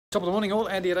Top of the morning all,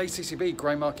 Andy at ACCB,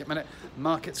 Grey Market Minute.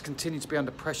 Markets continue to be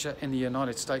under pressure in the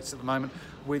United States at the moment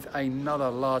with another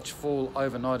large fall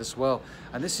overnight as well.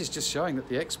 And this is just showing that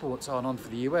the exports aren't on for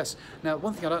the US. Now,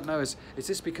 one thing I don't know is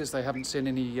this because they haven't seen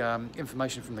any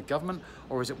information from the government,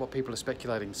 or is it what people are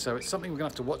speculating? So it's something we're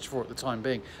going to have to watch for at the time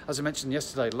being. As I mentioned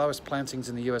yesterday, lowest plantings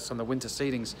in the US on the winter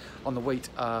seedings on the wheat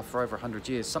for over 100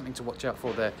 years. Something to watch out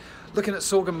for there. Looking at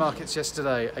sorghum markets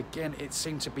yesterday, again, it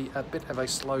seemed to be a bit of a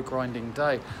slow grinding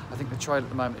day. I think the trade at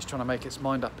the moment is trying to make its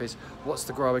mind up is what's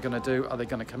the grower going to do? Are they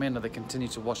going to come in? Are they continue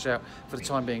to wash out? For the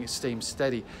time being, it seems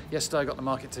steady. Yesterday I got the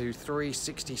market to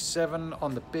 367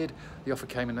 on the bid. The offer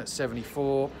came in at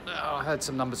 74. I heard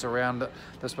some numbers around that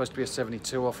there was supposed to be a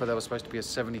 72 offer. There was supposed to be a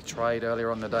 70 trade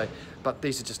earlier on the day. But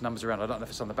these are just numbers around. I don't know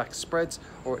if it's on the back of spreads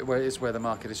or it is where the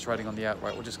market is trading on the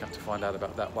outright. We're just going to have to find out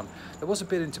about that one. There was a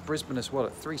bid into Brisbane as well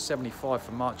at 375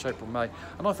 for March, April, May.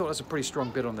 And I thought that's a pretty strong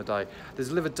bid on the day. There's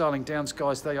delivered darling downs,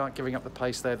 guys. They aren't giving up the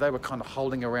pace there. They were kind of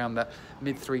holding around that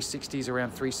mid 360s,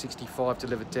 around 365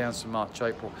 delivered downs for March,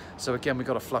 April. So again, we've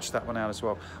got to flush that one out as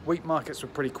well. Wheat markets were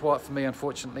pretty quiet for me,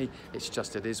 unfortunately.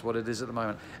 It is what it is at the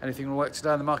moment. Anything will work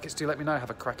today in the markets, do let me know. Have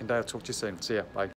a cracking day. I'll talk to you soon. See ya. Bye.